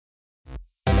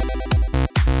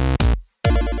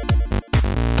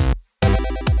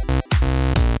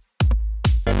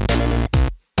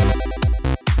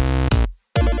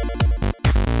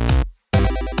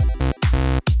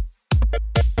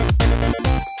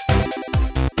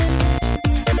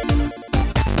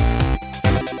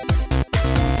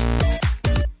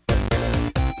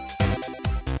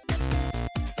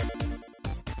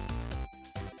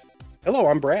Hello,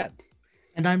 I'm Brad.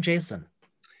 And I'm Jason.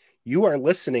 You are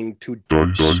listening to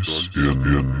Dice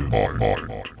in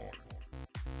Mind.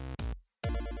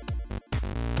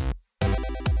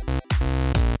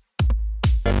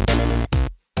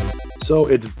 So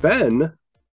it's been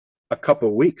a couple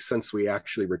of weeks since we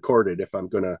actually recorded, if I'm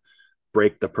going to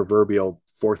break the proverbial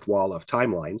fourth wall of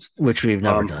timelines. Which we've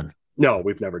never Um, done. no,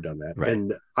 we've never done that. Right.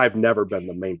 And I've never been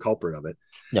the main culprit of it.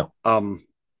 No.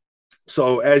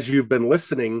 So as you've been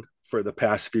listening for the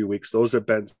past few weeks, those have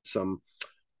been some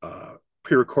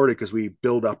pre-recorded because we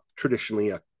build up traditionally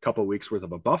a couple of weeks worth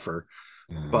of a buffer.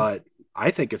 But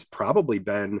I think it's probably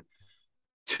been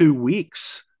 2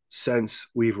 weeks since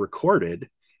we've recorded,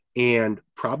 and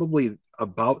probably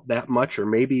about that much or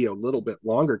maybe a little bit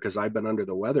longer because I've been under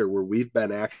the weather, where we've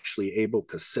been actually able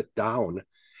to sit down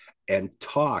and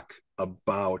talk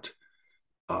about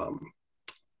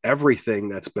everything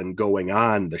that's been going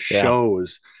on, the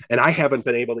shows, and I haven't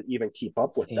been able to even keep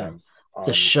up with them.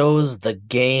 The shows, the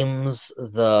games,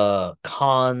 the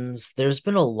cons, there's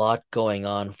been a lot going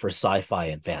on for sci-fi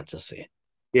and fantasy.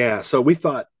 Yeah, so we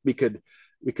thought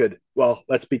well,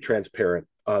 let's be transparent.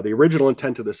 The original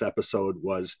intent of this episode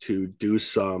was to do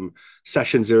some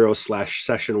session zero /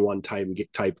 session one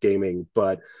type gaming,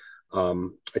 but I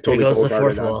totally goes the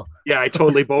fourth wall. I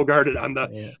totally bogarted on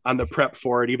the on the prep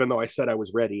for it, even though I said I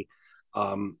was ready.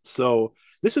 So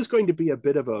this is going to be a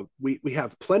bit of a we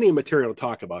have plenty of material to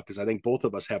talk about because I think both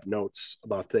of us have notes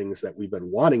about things that we've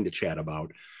been wanting to chat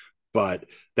about, but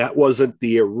that wasn't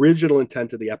the original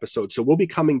intent of the episode. So we'll be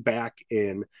coming back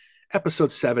in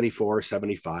episode 74,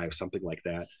 75, something like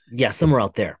that. Yeah, somewhere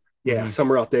out there. Yeah,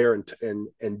 somewhere out there,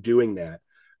 and doing that.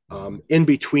 In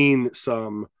between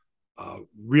some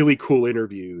really cool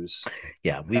interviews.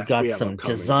 Yeah, we've got some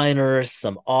designers,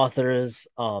 some authors.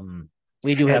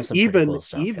 We do have some pretty cool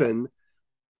stuff.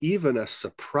 Even a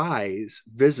surprise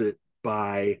visit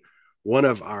by one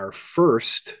of our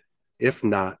first, if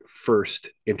not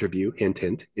first, interview. Hint,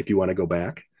 hint. If you want to go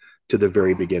back to the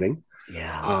very beginning.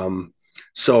 Yeah.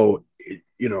 So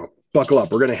buckle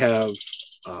up. We're going to have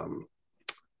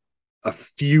a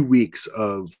few weeks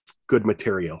of good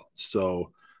material.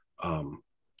 So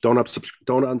don't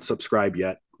unsubscribe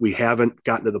yet. We haven't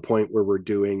gotten to the point where we're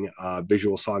doing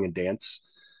visual song and dance.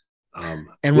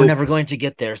 And we're never going to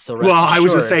get there. So I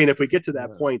was just saying, if we get to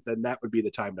that point, then that would be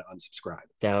the time to unsubscribe.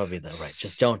 That would be the right.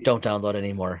 Just don't download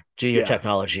anymore. Do your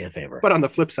technology a favor. But on the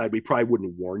flip side, we probably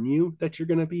wouldn't warn you that you're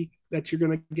gonna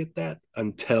get that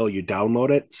until you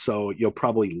download it. So you'll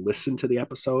probably listen to the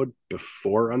episode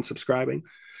before unsubscribing.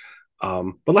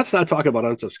 But let's not talk about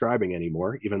unsubscribing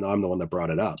anymore, even though I'm the one that brought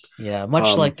it up. Yeah,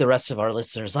 much like the rest of our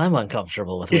listeners, I'm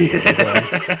uncomfortable with what this is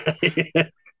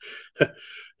doing.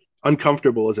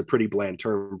 Uncomfortable is a pretty bland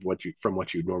term from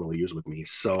what you normally use with me.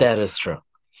 So that is true.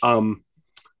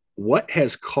 What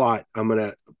has caught? I'm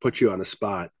gonna put you on the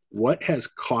spot. What has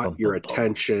caught your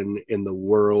attention in the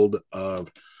world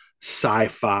of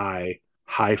sci-fi,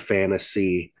 high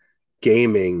fantasy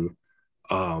gaming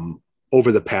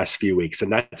over the past few weeks?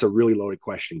 And that's a really loaded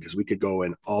question because we could go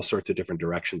in all sorts of different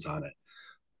directions on it.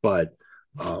 But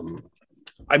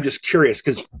I'm just curious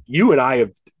because you and I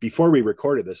have, before we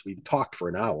recorded this, we've talked for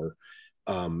an hour.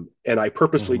 And I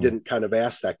purposely didn't kind of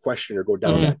ask that question or go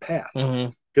down that path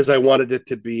because I wanted it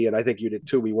to be, and I think you did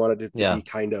too, we wanted it to be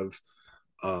kind of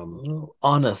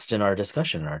honest in our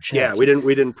discussion, in our chat. Yeah, we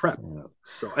didn't prep.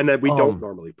 So, and then we don't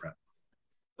normally prep.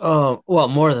 Oh, well,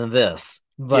 more than this.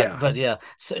 But yeah.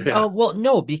 So, well,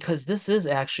 no, because this is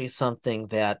actually something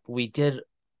that we did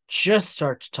just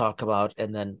start to talk about,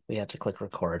 and then we had to click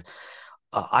record.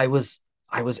 I was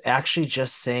actually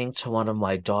just saying to one of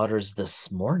my daughters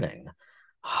this morning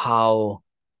how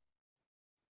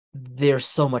there's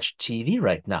so much TV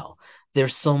right now.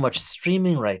 There's so much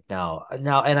streaming right now. And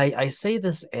I say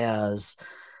this as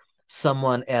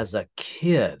someone, as a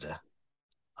kid,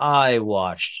 I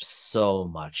watched so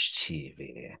much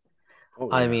TV. Oh,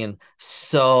 yeah. I mean,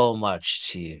 so much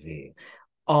TV.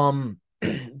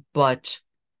 But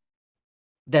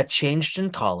that changed in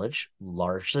college,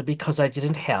 largely because I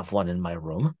didn't have one in my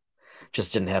room,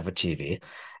 just didn't have a TV.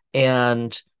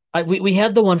 And we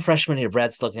had the one freshman year,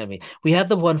 Brad's looking at me. We had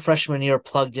the one freshman year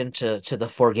plugged into the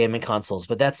 4 gaming consoles,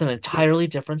 but that's an entirely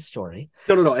different story.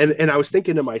 No. And I was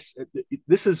thinking to myself,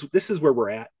 this is where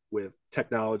we're at with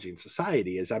technology and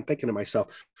society, is I'm thinking to myself,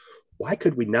 why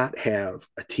could we not have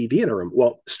a TV in a room?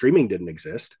 Well, streaming didn't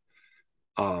exist.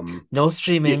 No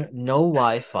streaming, no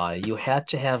Wi-Fi. You had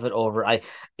to have it over. I've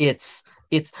had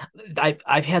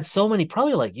so many,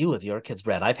 probably like you with your kids,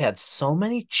 Brad. I've had so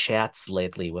many chats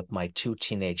lately with my 2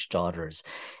 teenage daughters,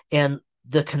 and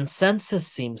the consensus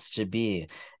seems to be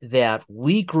that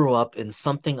we grew up in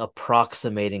something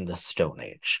approximating the Stone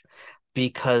Age,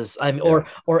 because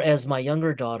or as my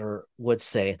younger daughter would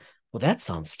say, well, that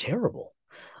sounds terrible.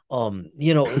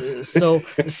 So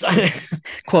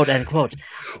quote unquote.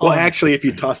 Well, actually, if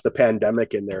you toss the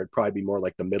pandemic in there, it'd probably be more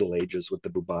like the Middle Ages with the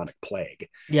bubonic plague.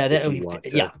 Yeah,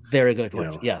 very good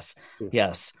point. Yes.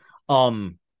 Yes.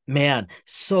 Man,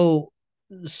 so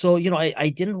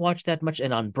I didn't watch that much,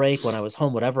 and on break when I was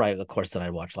home, whatever, I'd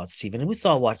watch lots of TV,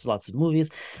 and watched lots of movies.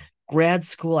 Grad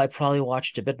school, I probably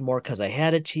watched a bit more because I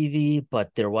had a TV,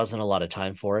 but there wasn't a lot of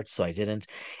time for it, so I didn't.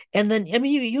 And then, I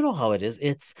mean, you know how it is.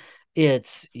 It's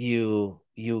you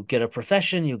get a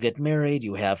profession, you get married,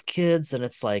 you have kids, and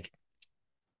it's like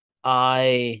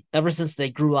ever since they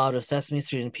grew out of Sesame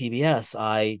Street and PBS,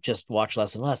 I just watch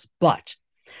less and less. But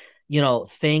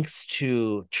thanks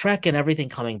to Trek and everything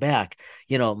coming back,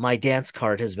 my dance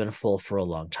card has been full for a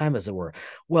long time, as it were.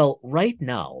 Well, right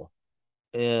now,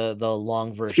 the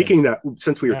long version. Speaking that,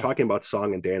 since we were talking about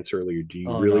song and dance earlier, do you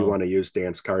want to use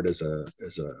dance card as a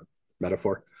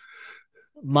metaphor?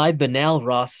 My banal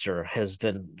roster has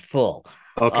been full.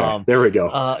 Okay, there we go.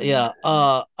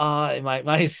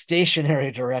 My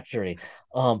stationary directory,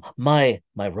 my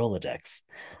Rolodex.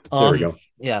 There we go.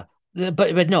 Yeah,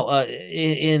 but no.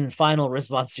 In final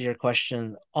response to your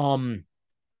question,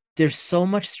 there's so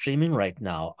much streaming right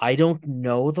now. I don't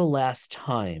know the last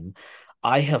time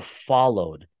I have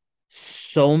followed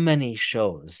so many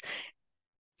shows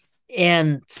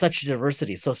and such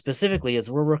diversity. So specifically,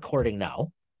 as we're recording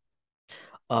now,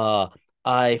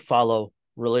 I follow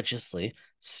religiously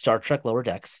Star Trek Lower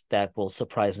Decks. That will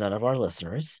surprise none of our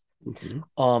listeners. Mm-hmm.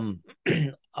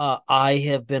 I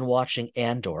have been watching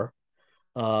Andor.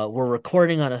 We're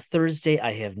recording on a Thursday.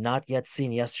 I have not yet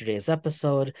seen yesterday's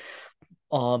episode.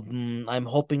 I'm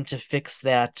hoping to fix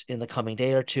that in the coming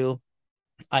day or two.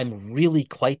 I'm really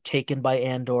quite taken by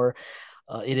Andor.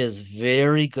 It is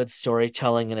very good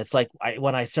storytelling, and it's like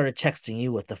when I started texting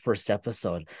you with the first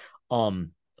episode,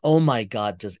 oh my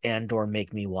God, does Andor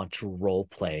make me want to role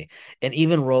play, and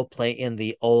even role play in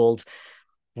the old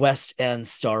West End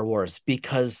Star Wars,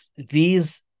 because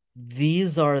these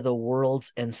are the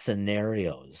worlds and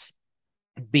scenarios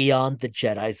beyond the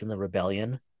Jedis and the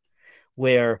Rebellion,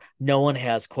 where no one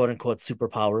has quote unquote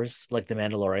superpowers like the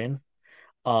Mandalorian,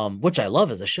 which I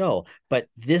love as a show, but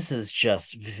this is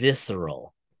just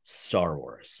visceral Star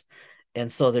Wars.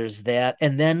 And so there's that.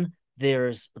 And then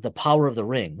there's the Power of the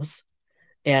Rings,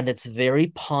 and it's very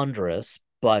ponderous,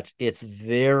 but it's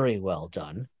very well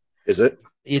done. Is it?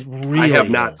 It really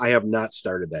I have not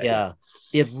started that. Yeah,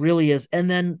 yet. It really is. And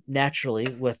then naturally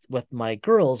with my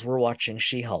girls, we're watching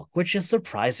She-Hulk, which is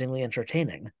surprisingly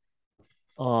entertaining.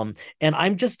 And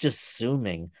I'm just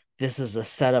assuming this is a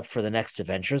setup for the next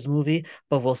Avengers movie,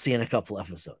 but we'll see in a couple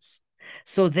episodes.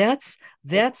 So that's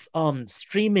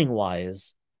streaming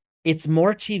wise, it's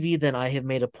more TV than I have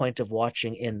made a point of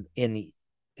watching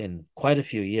in quite a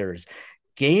few years.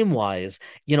 Game wise,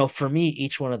 for me,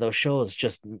 each one of those shows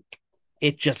just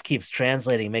keeps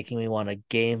translating, making me want to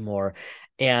game more.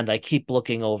 And I keep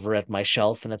looking over at my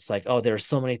shelf, and it's like, oh, there are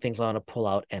so many things I want to pull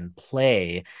out and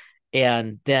play.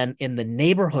 And then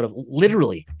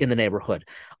literally in the neighborhood,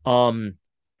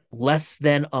 less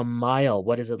than a mile,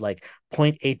 what is it, like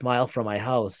 0.8 mile from my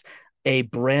house, a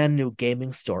brand new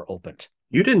gaming store opened.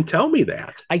 You didn't tell me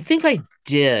that. I think I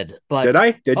did, but did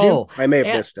I? Did you? I may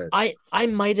have missed it. I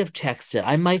might have texted.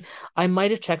 I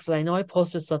might have texted. I know I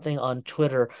posted something on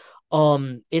Twitter.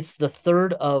 It's the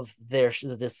third of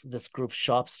this group's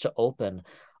shops to open.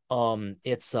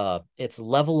 It's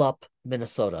Level Up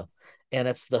Minnesota, and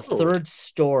it's the third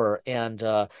store,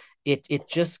 and it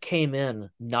just came in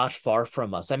not far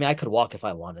from us. I mean, I could walk if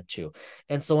I wanted to.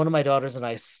 And so one of my daughters and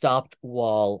I stopped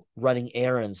while running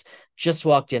errands, just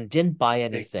walked in, didn't buy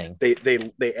anything.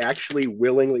 They actually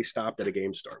willingly stopped at a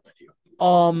game store with you.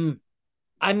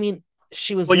 I mean,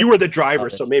 she was. Well, you were the driver,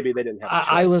 so maybe they didn't have a choice.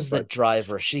 I was the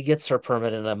driver. She gets her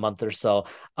permit in a month or so.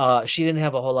 She didn't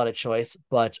have a whole lot of choice,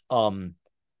 but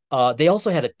they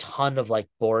also had a ton of like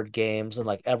board games and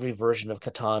like every version of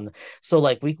Catan. So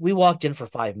like we walked in for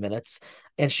 5 minutes,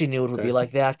 and she knew it would be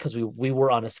like that because we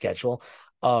were on a schedule.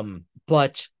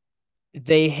 But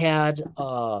they had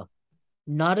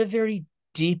not a very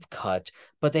deep cut,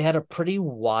 but they had a pretty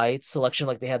wide selection.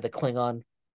 Like they had the Klingon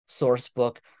source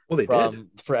book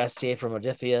for STA from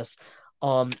Odysseus.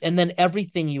 And then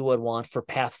everything you would want for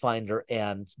Pathfinder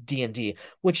and D&D,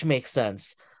 which makes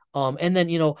sense. And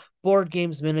then, board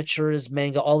games, miniatures,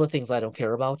 manga, all the things I don't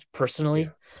care about personally.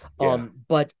 Yeah.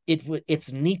 But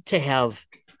it's neat to have,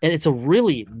 and it's a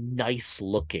really nice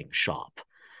looking shop.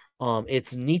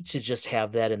 It's neat to just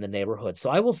have that in the neighborhood. So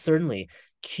I will certainly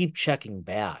keep checking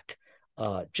back,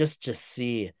 just to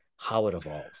see how it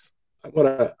evolves.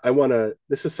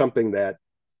 This is something that,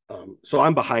 so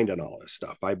I'm behind on all this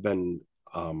stuff. I've been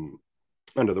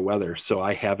under the weather, so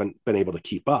I haven't been able to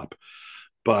keep up.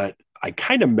 But I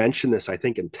kind of mentioned this, I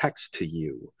think, in text to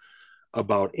you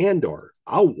about Andor.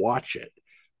 I'll watch it,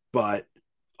 but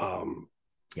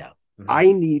yeah,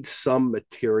 I need some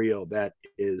material that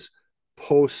is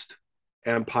post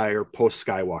Empire, post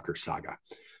Skywalker saga.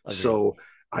 Agreed. So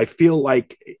I feel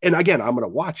like, and again, I'm going to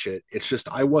watch it. It's just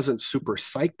I wasn't super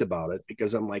psyched about it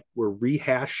because I'm like, we're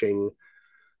rehashing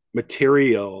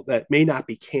material that may not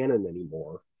be canon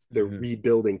anymore. They're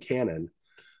rebuilding canon.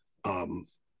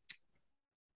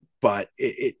 But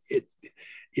it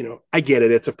I get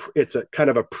it. It's a kind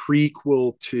of a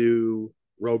prequel to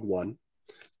Rogue One.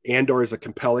 Andor is a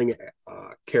compelling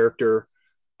character.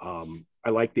 I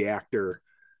like the actor.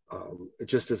 It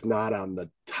just is not on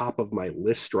the top of my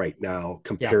list right now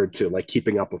compared to like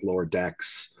Keeping Up with Lower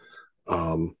Decks,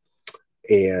 and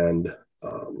the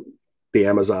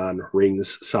Amazon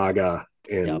Rings saga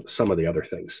and some of the other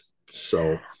things.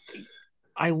 So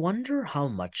I wonder how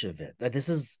much of it,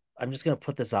 I'm just going to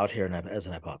put this out here as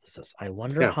an hypothesis. I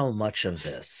wonder how much of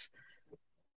this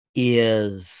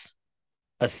is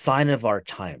a sign of our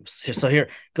times. So here,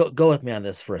 go with me on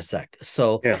this for a sec.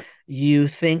 So you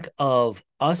think of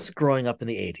us growing up in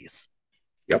the 80s.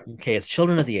 Yep. Okay, as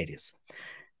children of the 80s.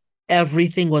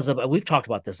 Everything was about, we've talked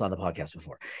about this on the podcast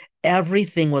before.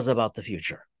 Everything was about the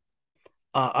future.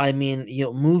 I mean,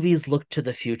 movies look to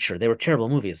the future. They were terrible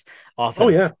movies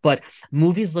often. But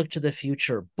movies look to the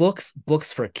future. Books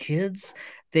for kids,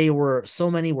 so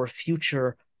many were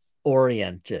future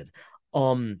oriented.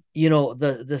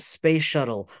 The space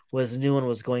shuttle was new and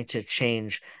was going to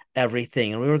change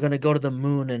everything, and we were going to go to the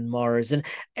moon and Mars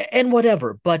and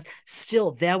whatever. But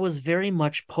still, that was very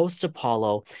much post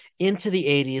Apollo into the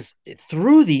 80s.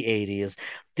 Through the 80s,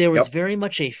 there was very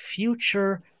much a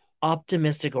future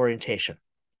optimistic orientation.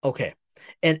 Okay.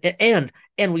 And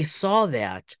we saw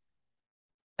that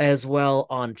as well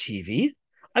on TV.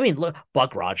 I mean, look,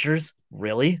 Buck Rogers,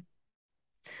 really?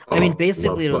 I mean,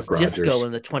 basically it was disco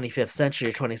in the 25th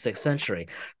century, 26th century,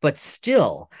 but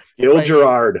still. Gil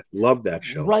Gerard, love that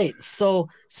show. Right. So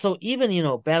even,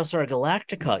 Battlestar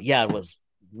Galactica, it was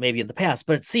maybe in the past,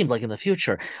 but it seemed like in the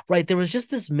future, right? There was just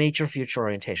this major future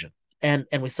orientation. And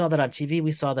we saw that on TV.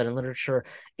 We saw that in literature,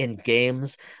 in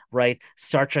games, right?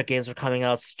 Star Trek games were coming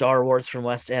out, Star Wars from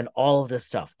West End, all of this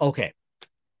stuff. Okay.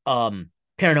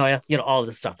 Paranoia, all of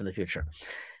this stuff in the future.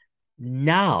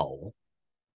 Now,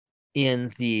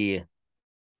 in the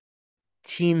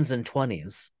teens and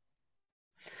 20s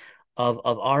of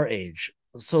our age,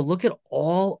 so look at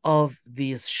all of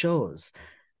these shows.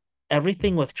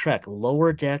 Everything with Trek,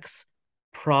 Lower Decks,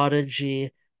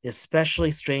 Prodigy,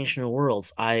 especially Strange New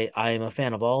Worlds. I am a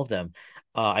fan of all of them.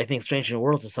 I think Strange New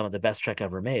Worlds is some of the best Trek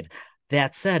ever made.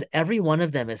 That said, every one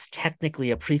of them is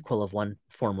technically a prequel of one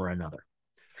form or another.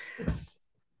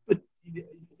 But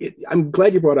I'm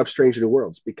glad you brought up Strange New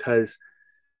Worlds because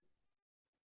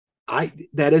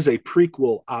that is a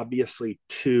prequel, obviously,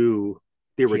 to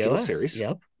the original series.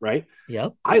 Yep. Right.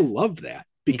 Yep. I love that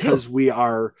because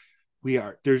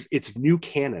it's new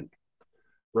canon,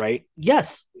 right?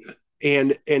 Yes.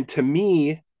 And to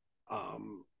me,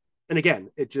 and again,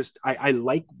 I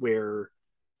like where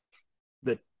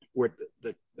the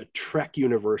Trek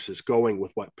universe is going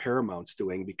with what Paramount's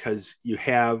doing because you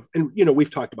have, and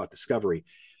we've talked about Discovery.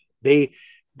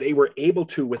 They were able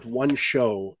to, with one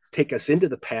show, take us into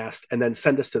the past and then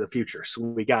send us to the future. So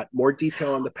we got more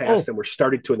detail on the past and we're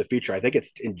starting to in the future. I think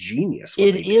it's ingenious.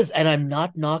 It is, and I'm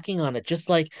not knocking on it. Just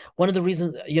like one of the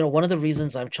reasons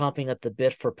I'm chomping at the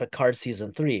bit for Picard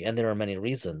season 3, and there are many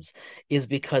reasons, is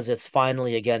because it's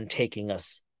finally again taking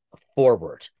us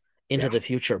forward into the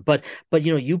future. But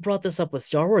you brought this up with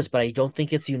Star Wars, but I don't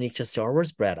think it's unique to Star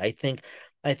Wars, Brad. I think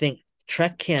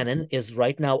Trek canon is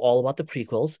right now all about the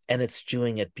prequels, and it's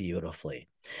doing it beautifully.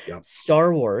 Yep.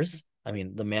 Star Wars, I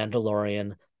mean, The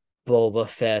Mandalorian, Boba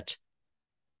Fett,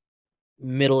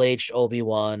 middle-aged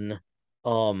Obi-Wan. I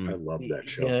love that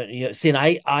show. See, and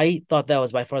I thought that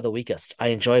was by far the weakest. I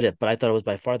enjoyed it, but I thought it was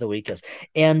by far the weakest.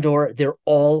 Andor, they're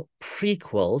all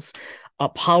prequels.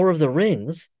 Power of the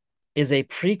Rings is a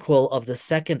prequel of the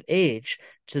Second Age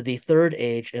to the Third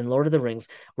Age in Lord of the Rings,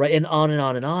 right? And on and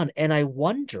on and on. And I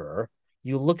wonder,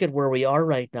 you look at where we are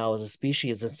right now as a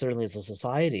species and certainly as a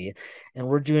society, and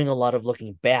we're doing a lot of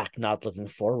looking back, not looking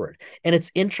forward. And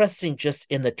it's interesting just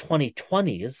in the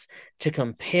 2020s to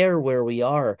compare where we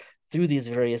are through these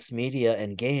various media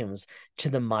and games to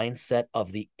the mindset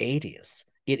of the 80s.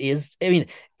 it is, I mean,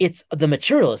 it's the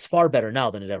material is far better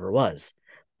now than it ever was,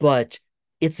 but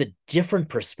it's a different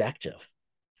perspective.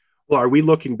 Well, are we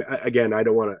looking again? I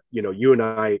don't want to, you and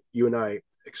I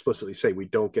explicitly say we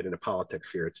don't get into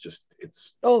politics here.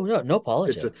 It's oh no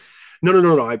politics.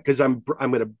 No. Because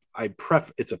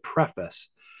it's a preface,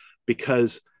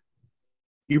 because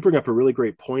you bring up a really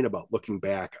great point about looking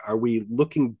back. Are we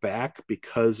looking back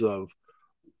because of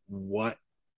what?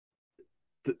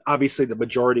 Obviously, the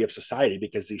majority of society,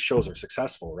 because these shows are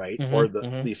successful, right? Or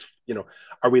these,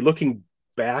 are we looking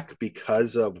back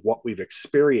because of what we've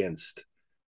experienced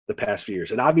the past few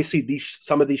years? And obviously,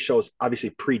 some of these shows obviously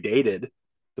predated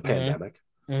the pandemic.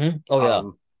 Oh yeah.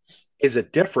 Is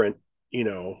it different?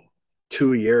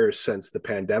 2 years since the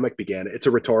pandemic began. It's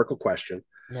a rhetorical question.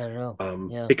 No.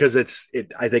 Because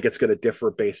I think it's going to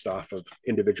differ based off of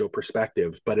individual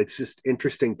perspective, but it's just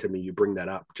interesting to me you bring that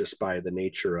up just by the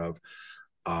nature of,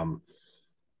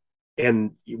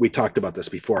 and we talked about this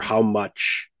before, how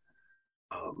much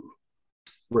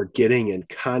we're getting in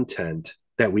content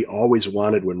that we always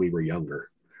wanted when we were younger.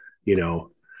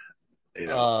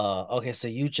 Okay, so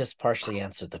you just partially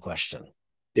answered the question.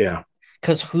 Yeah.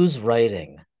 Because who's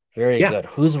writing? Very good.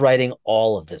 Who's writing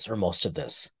all of this or most of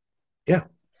this? Yeah.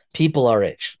 People our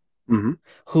age,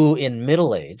 who in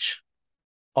middle age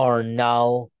are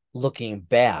now looking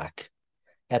back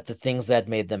at the things that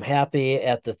made them happy,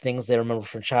 at the things they remember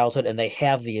from childhood, and they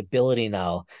have the ability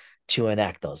now to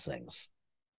enact those things.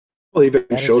 Well, even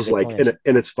shows like,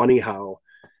 and it's funny how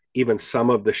even some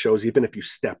of the shows, even if you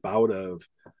step out of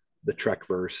the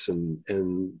Trekverse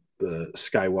and the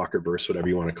Skywalker verse, whatever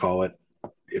you want to call it,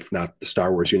 if not the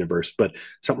Star Wars universe, but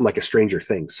something like a Stranger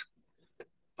Things.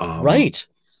 Right.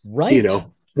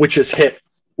 Which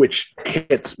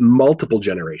hits multiple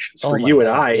generations. For you and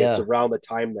I, it's around the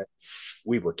time that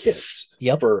we were kids.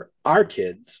 Yep. For our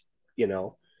kids,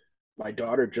 my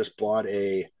daughter just bought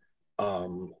a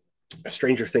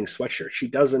Stranger Things sweatshirt.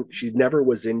 She never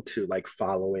was into like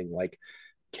following like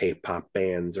K-pop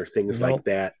bands or things like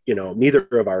that. Neither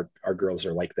of our girls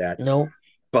are like that. No.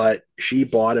 But she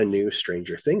bought a new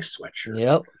Stranger Things sweatshirt.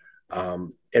 Yep.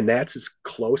 And that's as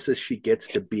close as she gets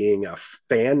to being a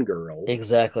fangirl.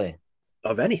 Exactly.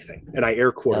 Of anything. And I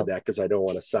air quoted that because I don't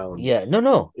want to sound. Yeah.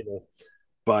 No.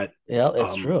 But yeah,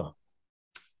 it's true.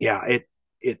 Yeah,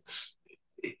 it's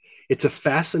a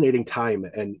fascinating time,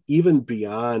 and even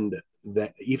beyond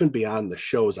the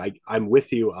shows, I'm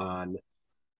with you on.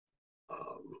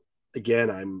 Again,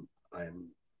 I'm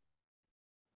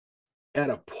at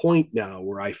a point now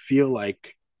where I feel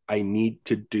like I need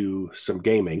to do some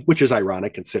gaming, which is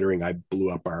ironic considering I blew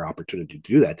up our opportunity to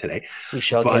do that today. We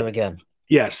shall game again.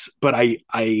 Yes, but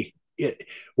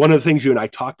one of the things you and I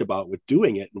talked about with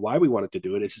doing it and why we wanted to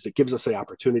do it is it gives us the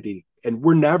opportunity, and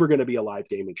we're never going to be a live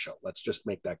gaming show. Let's just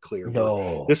make that clear.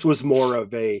 No, this was more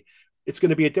of it's going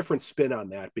to be a different spin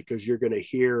on that, because you're going to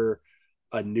hear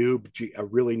a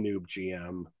really noob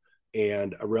GM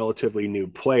and a relatively new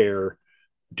player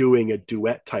doing a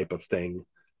duet type of thing.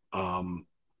 And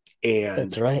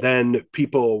that's right. Then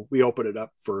we open it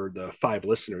up for the 5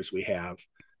 listeners we have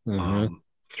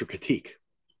to critique.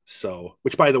 So,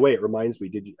 which by the way, it reminds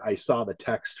me, I saw the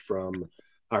text from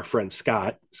our friend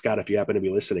Scott. Scott, if you happen to be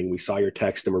listening, we saw your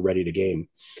text and we're ready to game.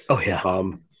 Oh yeah.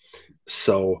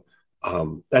 So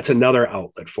that's another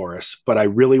outlet for us, but I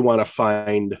really want to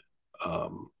find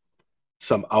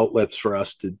some outlets for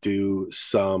us to do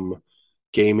some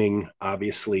gaming.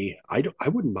 Obviously, I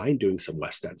wouldn't mind doing some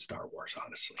West End Star Wars,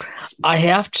 honestly. I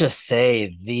have to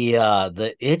say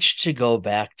the itch to go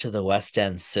back to the West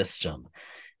End system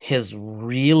has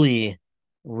really,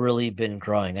 really been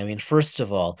growing. I mean, first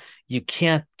of all, you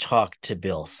can't talk to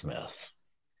Bill Smith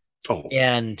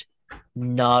and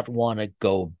not want to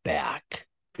go back.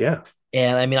 Yeah.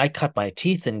 And I mean, I cut my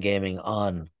teeth in gaming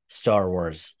on Star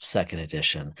Wars 2nd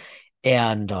edition.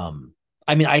 And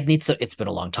I mean, it's been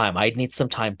a long time. I'd need some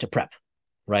time to prep,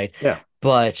 right? Yeah.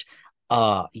 But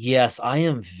yes, I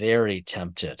am very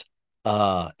tempted.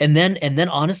 And then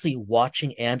honestly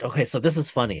watching, and okay, so this is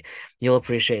funny. You'll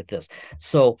appreciate this.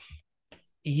 So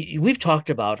we've talked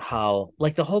about how,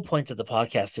 like, the whole point of the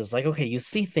podcast is like, okay, you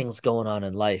see things going on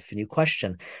in life and you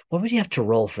question, what would you have to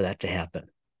roll for that to happen?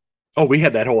 Oh, we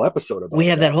had that whole episode about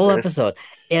that whole episode.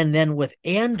 And then with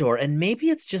Andor, and maybe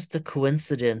it's just the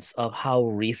coincidence of how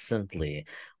recently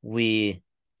we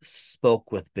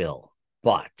spoke with Bill,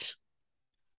 but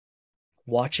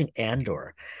watching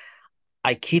Andor,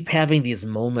 I keep having these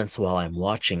moments while I'm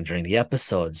watching during the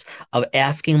episodes of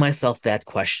asking myself that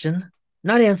question,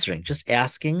 not answering, just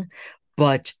asking.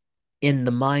 But in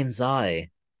the mind's eye,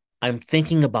 I'm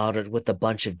thinking about it with a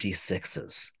bunch of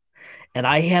D6s. And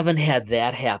I haven't had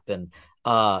that happen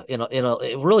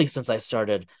really since I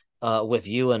started with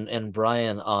you and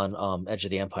Brian on Edge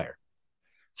of the Empire.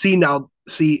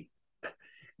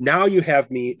 Now you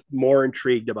have me more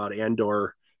intrigued about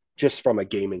Andor just from a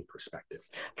gaming perspective.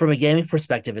 From a gaming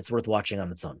perspective, it's worth watching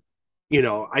on its own.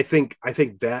 I think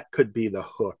that could be the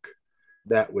hook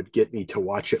that would get me to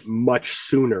watch it much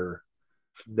sooner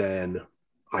than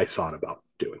I thought about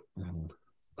doing.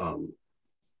 Mm-hmm.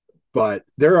 But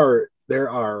there are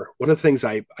one of the things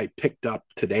I picked up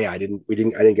today. I didn't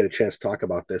get a chance to talk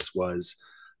about this. Was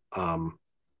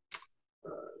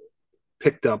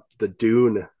picked up the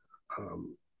Dune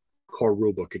core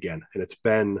rulebook again, and it's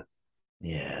been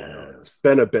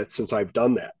a bit since I've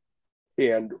done that.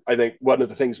 And I think one of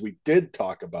the things we did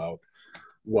talk about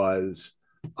was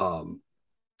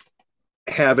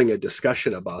having a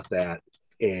discussion about that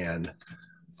and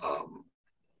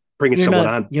bringing someone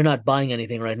on. You're not buying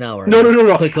anything right now, or no.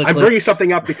 I'm bringing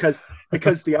something up because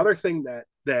the other thing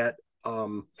that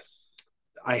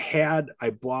I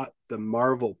bought the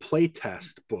Marvel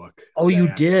playtest book. Oh, you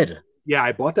did? Yeah,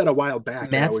 I bought that a while back.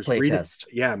 Matt's playtest.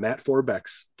 Yeah, Matt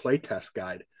Forbeck's playtest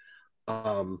guide.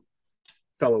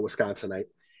 Fellow Wisconsinite,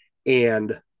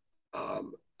 and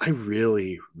I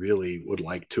really, really would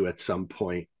like to at some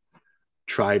point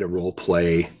try to role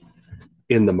play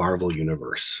in the Marvel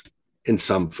universe in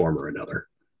some form or another.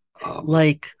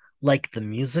 Like the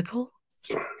musical?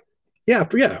 Yeah.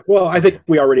 Well, I think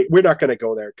we're not going to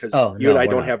go there because you and I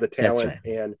don't have the talent, right.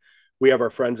 And we have our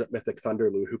friends at Mythic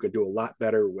Thunderloo who could do a lot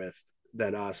better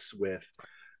than us with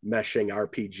meshing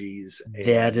RPGs.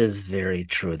 That is very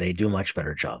true. They do a much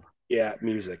better job. Yeah,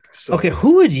 music. So, okay,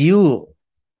 who would you?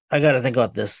 I got to think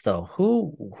about this though.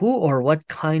 Who or what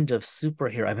kind of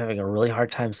superhero? I'm having a really hard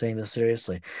time saying this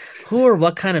seriously. Who or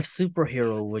what kind of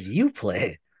superhero would you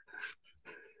play?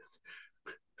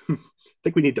 I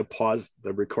think we need to pause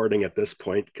the recording at this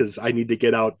point because I need to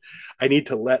get out. I need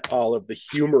to let all of the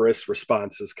humorous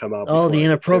responses come out. Oh, the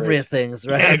inappropriate things,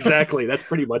 right? Yeah, exactly. That's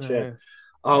pretty much it.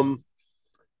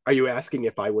 Are you asking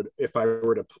if I were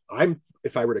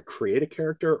to create a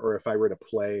character or if I were to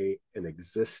play an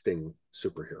existing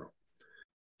superhero?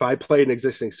 If I played an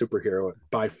existing superhero,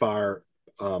 by far,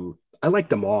 I like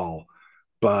them all,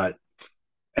 but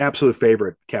absolute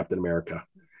favorite, Captain America.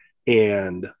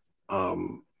 And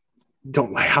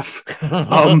don't laugh.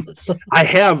 I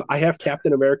have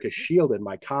Captain America's shield in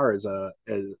my car as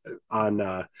on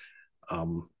a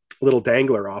little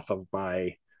dangler off of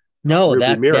my. No,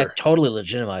 that totally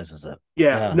legitimizes it.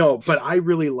 Yeah, no, but I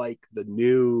really like the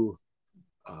new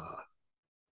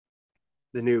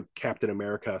Captain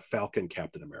America, Falcon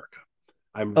Captain America.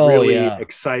 I'm really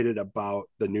excited about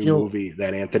the new movie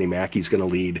that Anthony Mackie's going to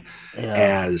lead.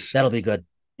 As that'll be good.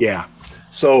 Yeah,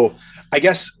 so I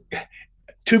guess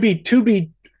to be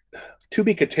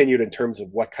continued in terms of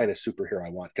what kind of superhero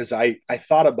I want, because I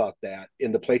thought about that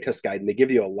in the playtest guide, and they give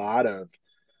you a lot of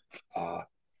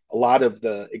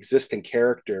the existing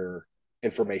character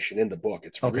information in the book.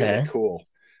 It's really cool.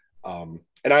 And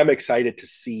I'm excited to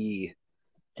see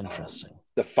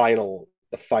the final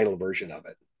version of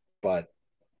it. But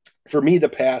for me, the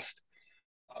past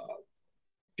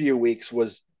few weeks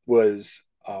was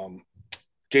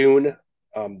Dune,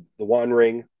 the One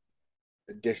Ring,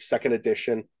 second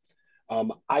edition.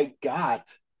 I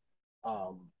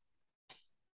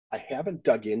haven't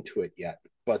dug into it yet,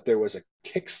 but there was a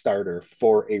Kickstarter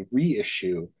for a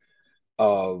reissue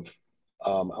of I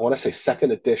want to say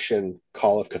second edition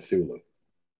Call of Cthulhu.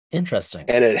 Interesting.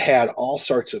 And it had all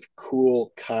sorts of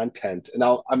cool content. And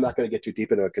I'm not going to get too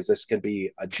deep into it because this can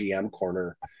be a GM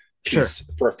corner piece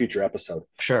for a future episode.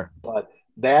 Sure. But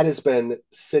that has been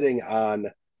sitting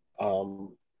on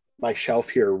my shelf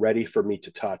here ready for me to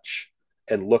touch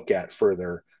and look at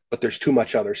further. But there's too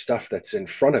much other stuff that's in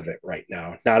front of it right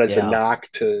now. Not as a knock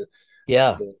to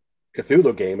the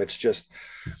Cthulhu game. It's just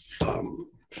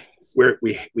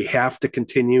we have to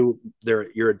continue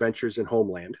your adventures in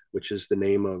Homeland, which is the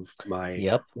name of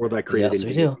my world I created. Yes,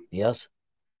 we do. Yes,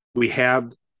 we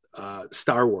have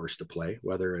Star Wars to play,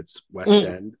 whether it's West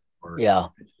End or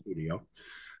Studio.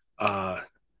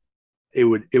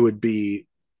 It would be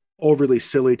overly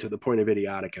silly to the point of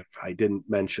idiotic if I didn't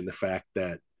mention the fact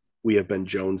that we have been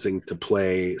jonesing to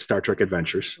play Star Trek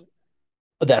Adventures.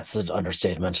 That's an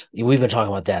understatement. We've been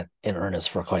talking about that in earnest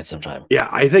for quite some time. Yeah,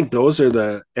 I think those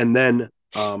are and then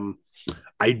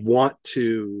I want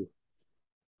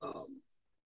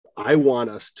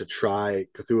us to try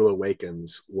Cthulhu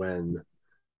Awakens when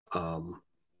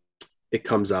it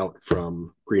comes out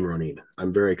from Green Ronin.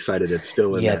 I'm very excited. It's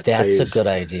still in that that's phase. A good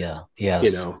idea.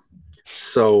 Yes.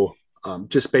 So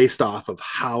just based off of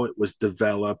how it was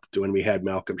developed when we had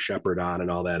Malcolm Shepard on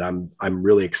and all that. I'm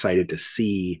really excited to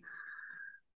see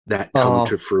that come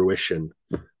to fruition.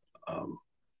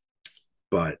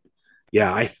 But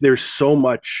yeah, there's so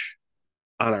much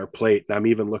on our plate, and I'm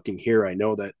even looking here. I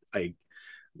know that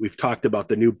we've talked about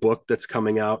the new book that's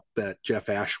coming out that Jeff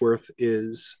Ashworth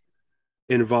is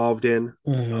involved in.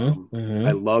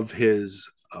 I love his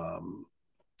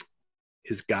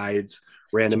guides,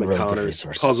 random really encounters,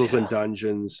 puzzles and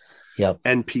dungeons,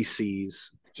 NPCs.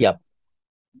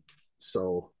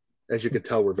 So as you can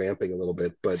tell, we're vamping a little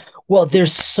bit, but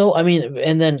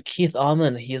and then Keith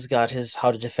Allman, he's got his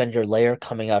How to Defend Your Lair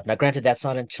coming out. Now, granted, that's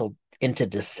not until into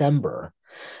December,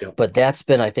 but that's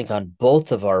been, I think, on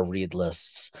both of our read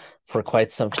lists for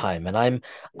quite some time. And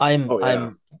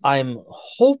I'm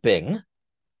hoping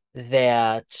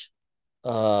that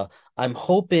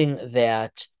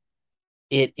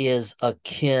it is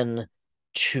akin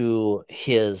to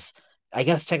his, I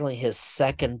guess technically his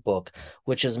second book,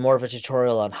 which is more of a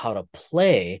tutorial on how to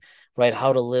play, right?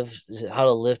 How to live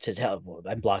to tell.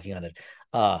 I'm blocking on it.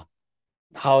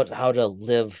 How to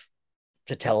live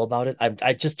to tell about it.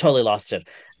 I just totally lost it.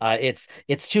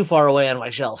 It's too far away on my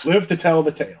shelf. Live to tell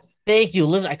the tale. Thank you.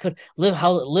 Live to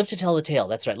tell the tale.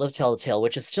 That's right. Live to tell the tale,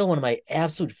 which is still one of my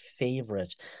absolute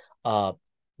favorite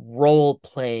role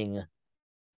playing.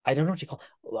 I don't know what you call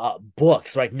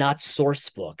books, right? Not source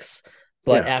books,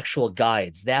 but actual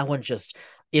guides. That one just,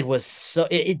 it was so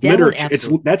literature.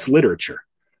 That's literature.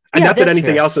 And not that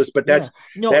anything else is, but that's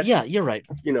you're right.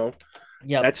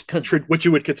 That's what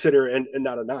you would consider, and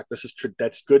not a knock.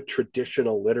 That's good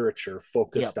traditional literature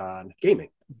focused on gaming.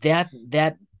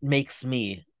 That makes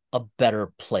me a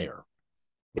better player.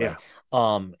 Right?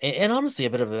 And honestly, a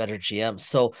bit of a better GM.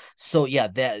 So yeah,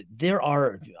 that there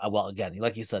are, well, again,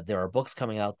 like you said, there are books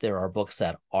coming out. There are books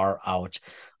that are out.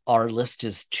 Our list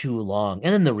is too long.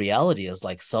 And then the reality is,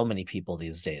 like so many people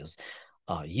these days,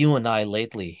 you and I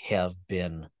lately have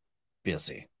been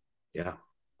busy. Yeah.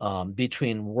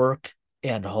 Between work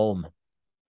and home,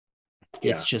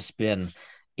 it's just been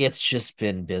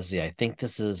busy. I think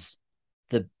this is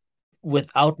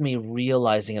without me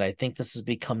realizing it, I think this has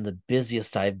become the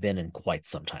busiest I've been in quite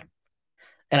some time.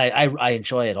 And I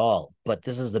enjoy it all, but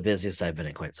this is the busiest I've been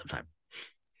in quite some time.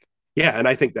 Yeah, and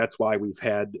I think that's why we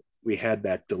had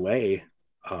that delay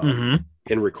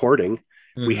in recording.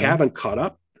 We haven't caught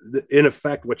up. In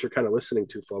effect, what you're kind of listening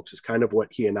to, folks, is kind of what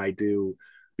he and I do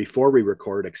before we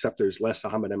record, except there's less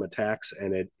hominem attacks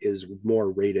and it is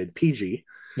more rated PG.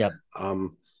 Yep.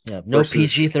 No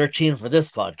PG-13 for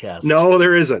this podcast. No,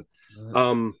 there isn't.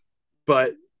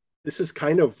 But this is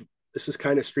kind of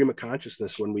stream of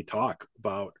consciousness when we talk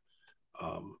about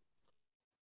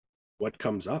what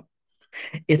comes up.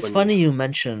 It's funny you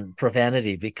mentioned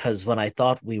profanity, because when I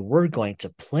thought we were going to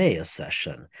play a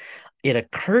session, it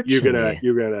occurred to me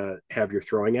you're gonna have your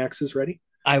throwing axes ready.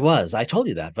 I told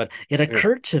you that, but it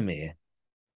occurred to me,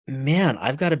 man,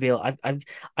 I've got to be able.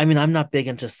 I'm not big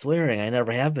into swearing. I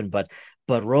never have been, but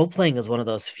role playing is one of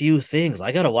those few things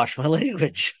I got to watch my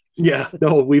language. Yeah,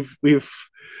 no,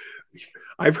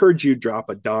 I've heard you drop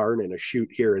a darn and a shoot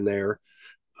here and there.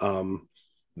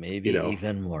 Maybe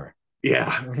even more.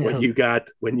 Yeah, when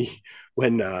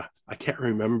I can't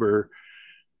remember.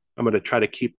 I'm going to try to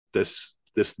keep this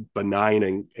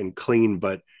benign and clean,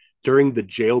 but during the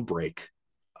jailbreak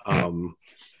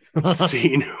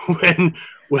scene, when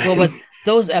but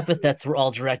those epithets were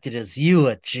all directed as you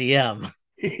at GM.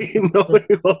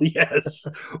 Well, yes.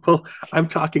 Well, I'm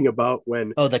talking about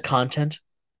when the content.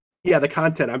 Yeah, the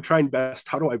content. I'm trying best.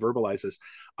 How do I verbalize this?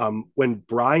 When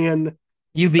Brian,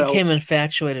 you became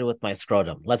infatuated with my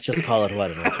scrotum. Let's just call it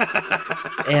what it was.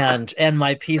 and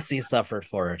my PC suffered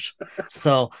for it.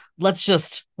 So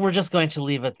we're just going to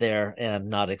leave it there and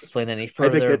not explain any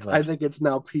further. I think it's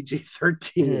now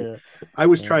PG-13. I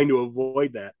was trying to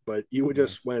avoid that, but you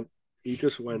just went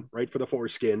right for the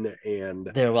foreskin, and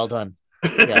they're well done.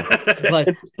 Yeah,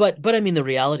 but I mean, the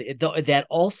reality that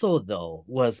also though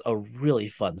was a really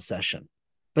fun session,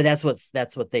 but that's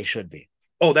what they should be.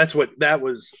 Oh, that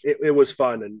was. It was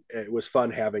fun, and it was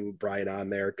fun having Brian on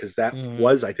there, because that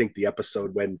was, I think, the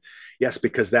episode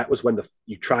because that was when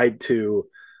you tried to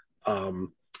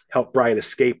help Brian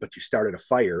escape, but you started a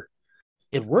fire.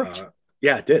 It worked.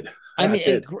 Yeah, it did. I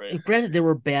mean, granted, there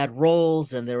were bad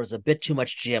rolls and there was a bit too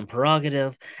much GM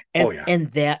prerogative, but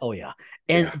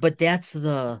that's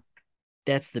the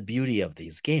beauty of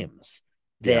these games,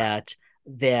 that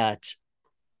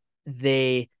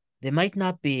they might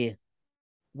not be.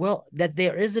 Well, that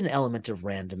there is an element of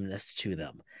randomness to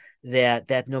them,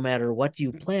 that no matter what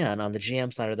you plan on the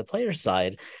GM side or the player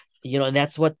side, and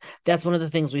that's one of the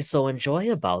things we so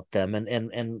enjoy about them,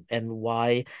 and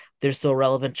why they're so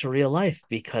relevant to real life,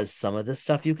 because some of this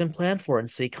stuff you can plan for and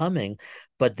see coming,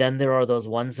 but then there are those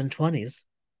ones and 20s,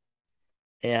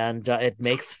 and it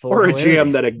makes for or a hilarity.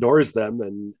 GM that ignores them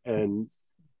and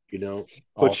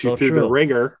puts you through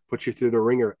the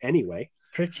ringer anyway.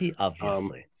 Pretty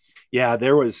obviously. Yeah,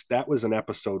 that was an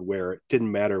episode where it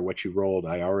didn't matter what you rolled.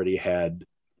 I already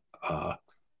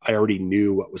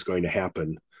knew what was going to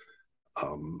happen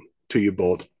to you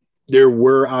both. There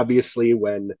were obviously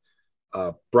when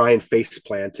Brian face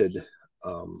planted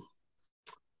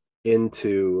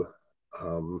into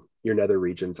your nether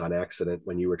regions on accident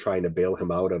when you were trying to bail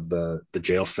him out of the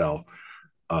jail cell.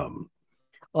 I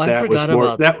forgot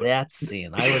about that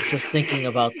scene. I was just thinking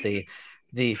about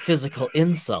the physical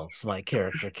insults my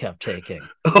character kept taking.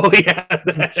 Oh yeah,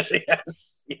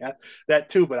 yes, yeah, that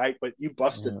too. But you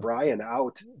busted Brian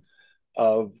out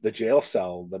of the jail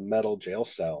cell, the metal jail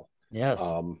cell.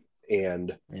 Yes.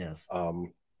 And yes,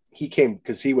 he came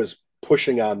because he was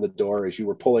pushing on the door as you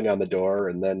were pulling on the door,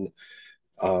 and then.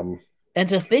 And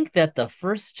to think that the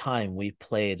first time we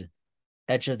played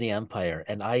Edge of the Empire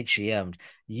and I GM'd,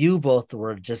 you both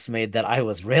were dismayed that I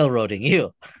was railroading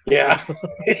you. Yeah.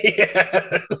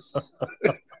 Yes.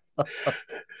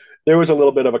 There was a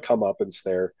little bit of a comeuppance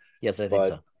there. Yes, I think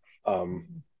so.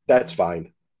 That's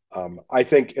fine. I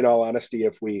think, in all honesty,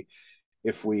 if we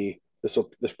this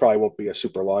probably won't be a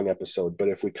super long episode, but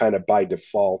if we kind of by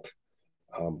default,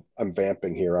 I'm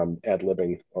vamping here, I'm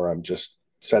ad-libbing, or I'm just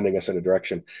sending us in a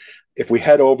direction. If we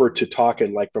head over to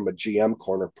talking like from a GM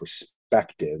corner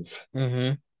perspective,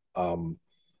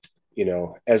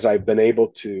 as I've been able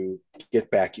to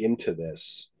get back into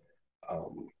this,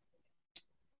 I'm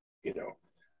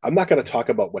not going to talk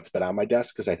about what's been on my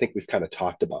desk because I think we've kind of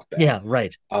talked about that. Yeah,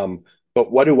 right. But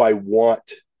what do I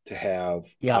want to have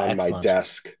on excellent. my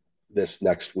desk this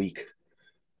next week?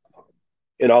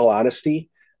 In all honesty,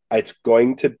 it's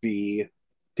going to be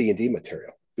D&D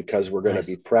material because we're going to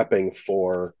be prepping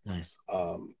for. Nice.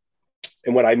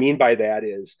 And what I mean by that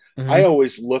is, I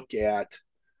always look at,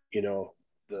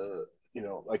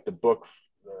 like the book,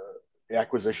 the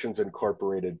Acquisitions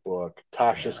Incorporated book,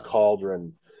 Tasha's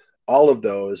Cauldron. All of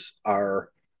those are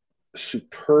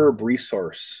superb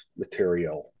resource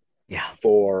material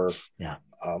for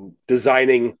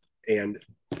designing. And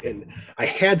I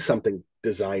had something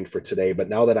designed for today, but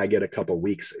now that I get a couple of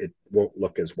weeks, it won't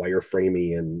look as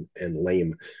wireframey and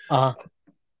lame. I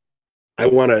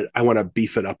want to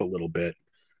beef it up a little bit,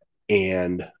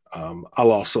 and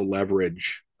I'll also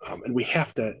leverage. And we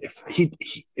have to,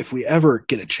 if we ever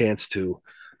get a chance to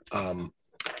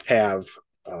have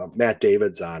Matt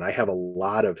Davids on, I have a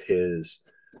lot of his.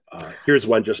 Here's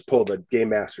one. Just pull the Game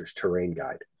Master's Terrain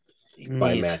Guide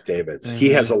by Matt Davids. He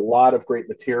has a lot of great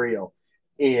material,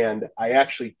 and I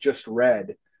actually just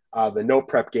read the No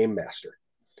Prep Game Master,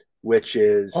 which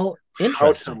is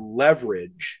how to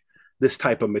leverage this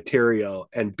type of material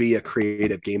and be a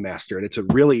creative game master. And it's a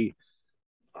really,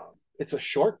 it's a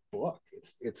short book.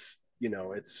 It's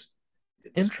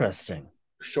interesting,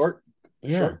 short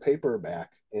paperback,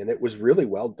 and it was really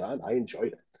well done. I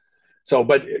enjoyed it. So,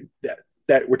 but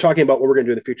that we're talking about what we're going to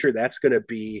do in the future. That's going to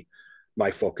be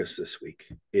my focus this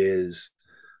week, is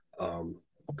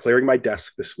clearing my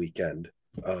desk this weekend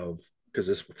because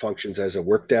this functions as a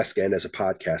work desk and as a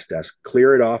podcast desk.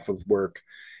 Clear it off of work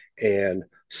and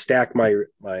stack my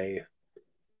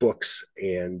books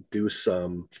and do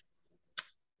some,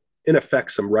 in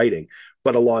effect, some writing.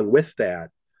 But along with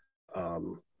that,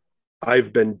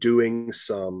 I've been doing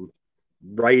some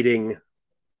writing,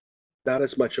 not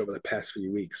as much over the past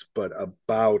few weeks, but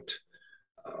about,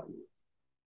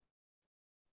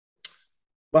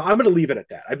 well, I'm going to leave it at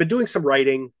that. I've been doing some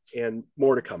writing and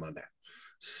more to come on that.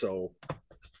 So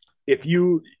if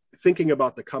you thinking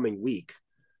about the coming week,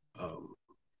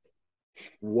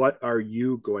 what are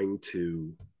you going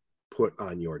to put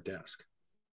on your desk?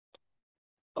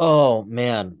 Oh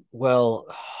man. Well,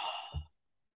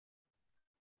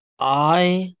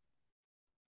 I'm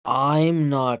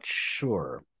not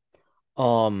sure.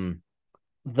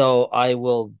 Though I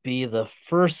will be the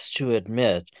first to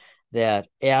admit that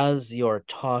as you're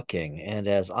talking and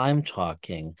as I'm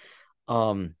talking,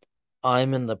 I'm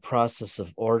in the process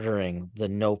of ordering the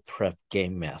No Prep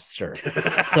Game Master.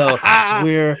 So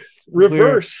we're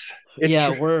reverse.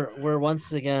 We're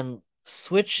once again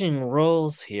switching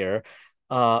roles here.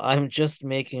 I'm just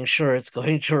making sure it's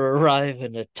going to arrive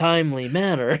in a timely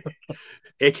manner.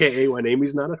 AKA when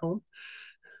Amy's not at home.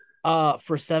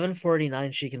 For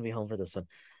 7:49, she can be home for this one.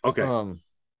 Okay.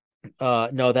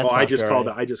 No, that's. I just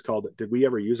called it. Did we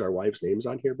ever use our wives' names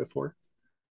on here before?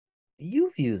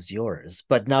 you've used yours,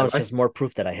 but now it's just more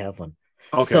proof that I have one.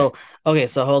 Okay. So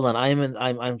so hold on.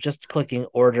 I'm just clicking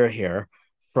order here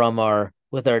from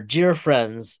with our dear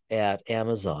friends at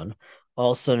Amazon,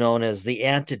 also known as the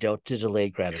antidote to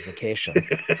delayed gratification.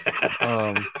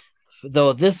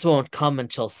 Though this won't come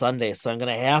until Sunday, so I'm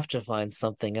gonna have to find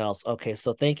something else. Okay,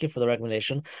 so thank you for the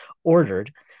recommendation.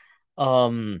 Ordered.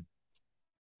 Honestly,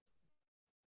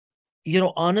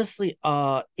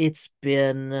 it's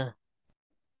been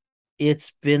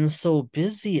so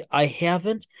busy.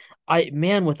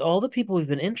 Man, with all the people we've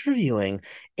been interviewing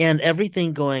and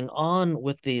everything going on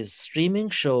with these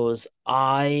streaming shows,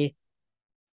 I've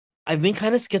been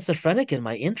kind of schizophrenic in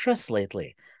my interests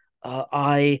lately.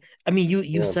 I mean,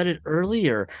 you said it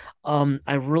earlier.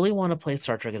 I really want to play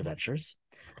Star Trek Adventures.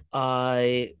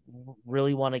 I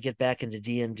really want to get back into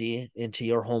D&D, into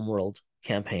your homeworld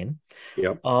campaign.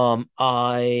 Yep.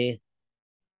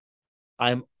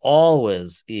 I'm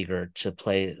always eager to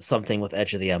play something with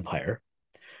Edge of the Empire.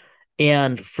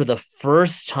 And for the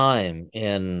first time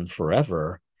in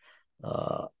forever,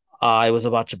 I was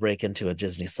about to break into a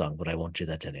Disney song, but I won't do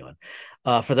that to anyone.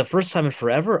 For the first time in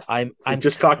forever, I'm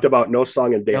just talked about no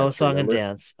song and dance. No song and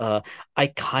dance. I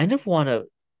kind of want to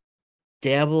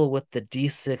dabble with the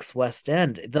D6 West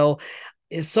End, though.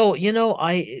 So,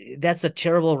 that's a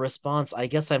terrible response. I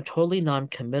guess I'm totally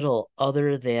non-committal,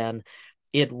 other than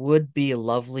it would be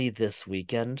lovely this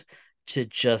weekend to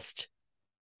just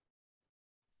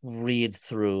read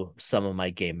through some of my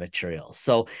game material.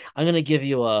 So I'm going to give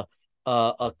you a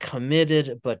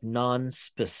committed but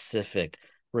non-specific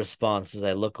response as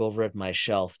I look over at my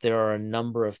shelf. There are a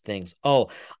number of things. Oh,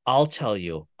 I'll tell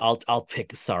you. I'll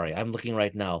pick. Sorry, I'm looking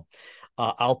right now.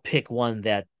 I'll pick one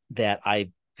that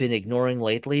I've been ignoring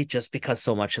lately, just because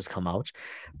so much has come out.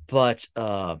 But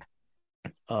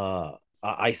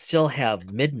I still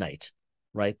have Midnight,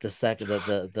 right? The second,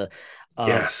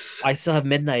 yes, I still have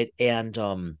Midnight, and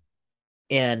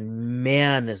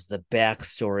man, is the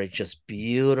backstory just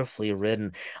beautifully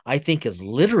written. I think as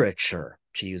literature,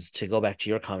 to go back to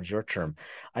your comment, your term,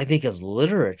 I think as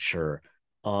literature,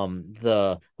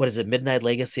 what is it, Midnight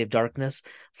Legacy of Darkness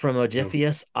from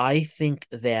Odysseus, I think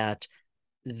that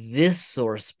this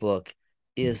source book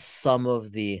is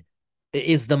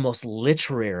the most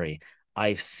literary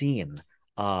I've seen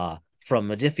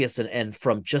from Odysseus, and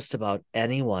from just about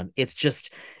anyone.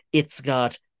 It's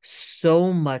got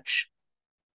so much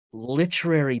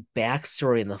literary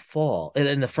backstory in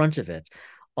the front of it.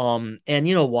 And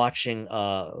watching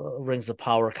Rings of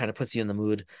Power kind of puts you in the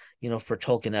mood, for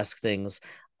Tolkien-esque things.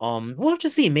 We'll have to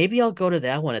see. Maybe I'll go to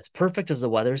that one. It's perfect as the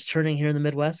weather's turning here in the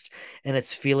Midwest and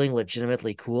it's feeling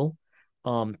legitimately cool.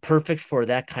 Perfect for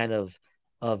that kind of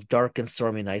dark and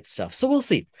stormy night stuff. So we'll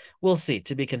see. We'll see.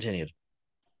 To be continued.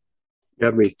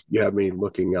 You have me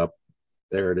looking up.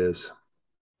 There it is.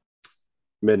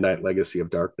 Midnight Legacy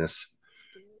of Darkness.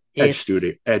 Edge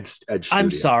Studio. I'm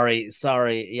sorry.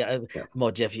 Yeah.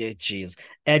 Jeff, geez.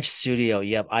 Edge Studio.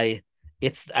 Yep. I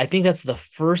think that's the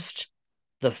first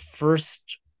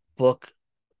book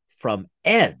from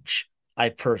Edge I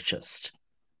purchased.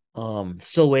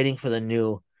 Still waiting for the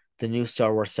new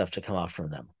Star Wars stuff to come out from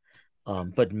them.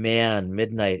 But man,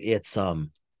 Midnight, it's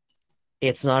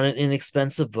not an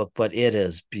inexpensive book, but it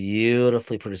is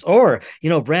beautifully produced. Or,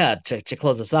 Brad, to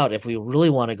close this out, if we really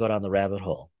want to go down the rabbit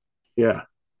hole. Yeah.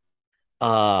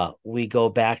 We go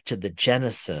back to the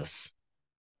Genesis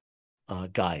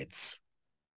guides.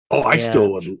 Oh, I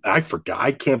forgot.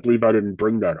 I can't believe I didn't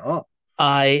bring that up.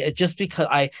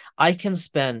 Because I can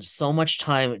spend so much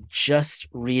time just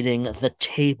reading the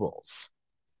tables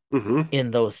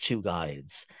in those two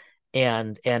guides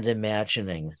and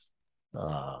imagining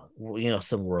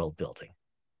some world building.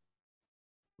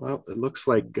 Well, it looks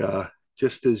like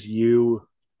just as you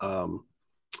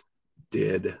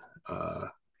did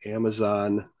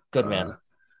Amazon, good man,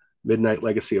 Midnight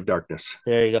Legacy of Darkness.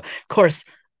 There you go. Of course,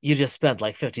 you just spent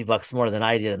like $50 more than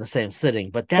I did in the same sitting,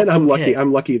 but that's and okay.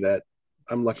 I'm lucky that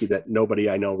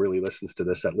nobody I know really listens to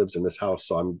this that lives in this house.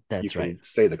 So that's right. Can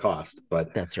say the cost,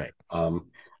 but that's right.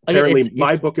 Apparently,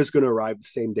 my book is going to arrive the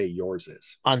same day yours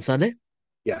is on Sunday.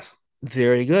 Yes.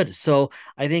 Very good. So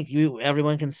I think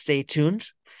everyone can stay tuned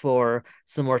for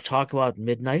some more talk about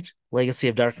Midnight Legacy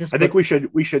of Darkness. I think we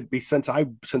should be, since I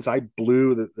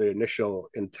blew the initial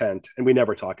intent, and we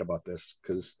never talk about this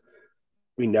because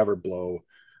we never blow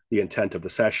the intent of the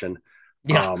session.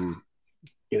 Yeah.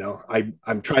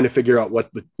 I'm trying to figure out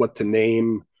what to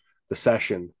name the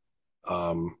session.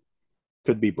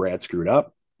 Could be Brad screwed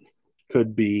up.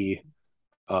 Could be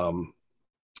my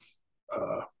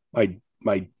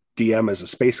DM as a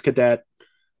space cadet.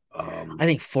 I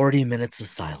think 40 minutes of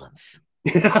silence.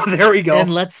 There we go.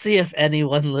 And let's see if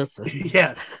anyone listens.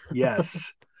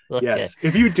 Yes. Okay. Yes.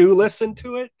 If you do listen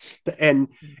to it,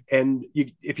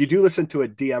 if you do listen to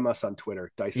it, DM us on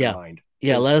Twitter, Dyson Mind.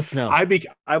 Yeah, let us know.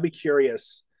 I'll be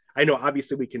curious. I know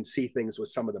obviously we can see things with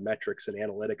some of the metrics and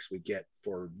analytics we get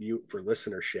for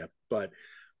listenership, but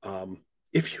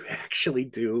if you actually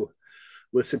do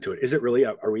listen to it, is it really?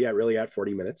 Are we really at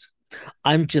 40 minutes?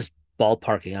 I'm just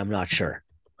ballparking. I'm not sure.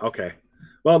 Okay.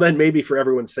 Well, then maybe for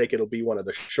everyone's sake, it'll be one of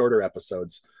the shorter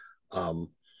episodes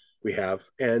we have,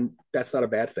 and that's not a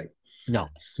bad thing. No.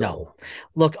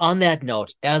 Look, on that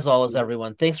note, as always,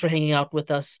 everyone, thanks for hanging out with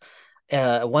us.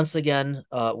 Once again,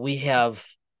 we have,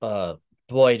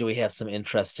 boy, do we have some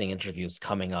interesting interviews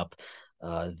coming up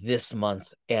this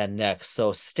month and next.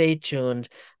 So stay tuned.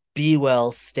 Be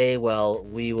well, stay well.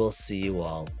 We will see you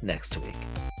all next week.